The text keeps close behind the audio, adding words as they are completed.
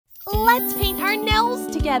Let's paint our nails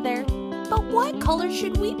together. But what color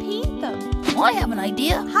should we paint them? I have an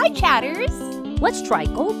idea. Hi, Chatters. Let's try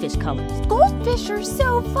goldfish colors. Goldfish are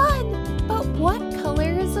so fun. But what color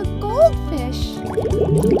is a goldfish?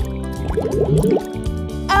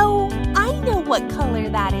 Oh, I know what color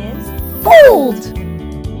that is. Gold!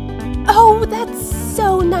 Oh, that's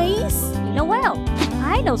so nice. Noel,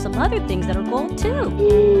 I know some other things that are gold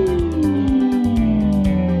too.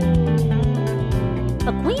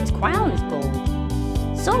 The Queen's crown is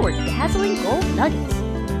gold. So are dazzling gold nuggets.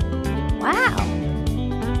 Wow!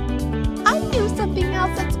 I knew something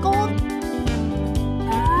else that's gold.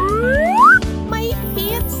 My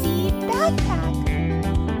fancy backpack.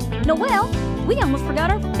 Noel, we almost forgot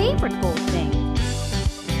our favorite gold thing.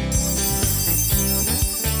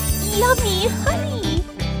 Yummy honey.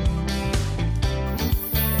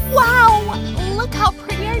 Wow, look how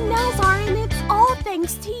pretty our nails are, and it's all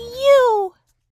thanks to you.